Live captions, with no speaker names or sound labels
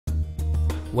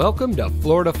Welcome to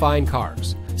Florida Fine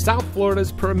Cars, South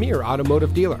Florida's premier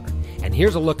automotive dealer. And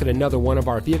here's a look at another one of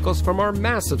our vehicles from our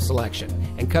massive selection,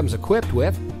 and comes equipped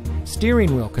with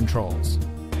steering wheel controls,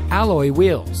 alloy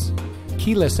wheels,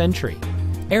 keyless entry,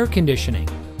 air conditioning,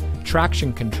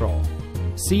 traction control,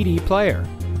 CD player,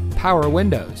 power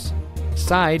windows,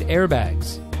 side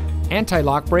airbags,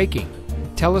 anti-lock braking,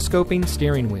 telescoping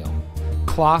steering wheel,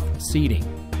 cloth seating,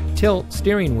 tilt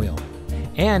steering wheel,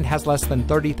 and has less than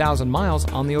 30,000 miles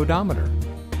on the odometer.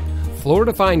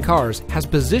 Florida Fine Cars has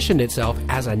positioned itself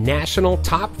as a national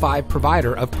top 5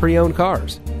 provider of pre-owned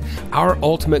cars. Our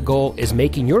ultimate goal is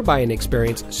making your buying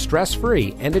experience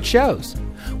stress-free, and it shows.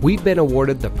 We've been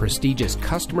awarded the prestigious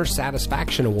Customer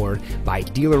Satisfaction Award by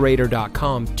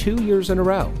DealerRater.com 2 years in a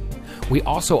row. We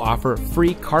also offer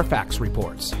free Carfax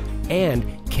reports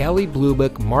and Kelley Blue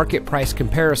Book market price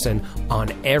comparison on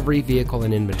every vehicle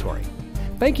in inventory.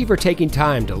 Thank you for taking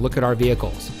time to look at our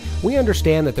vehicles. We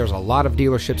understand that there's a lot of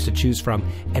dealerships to choose from,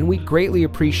 and we greatly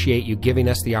appreciate you giving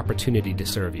us the opportunity to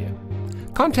serve you.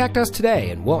 Contact us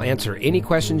today and we'll answer any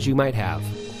questions you might have.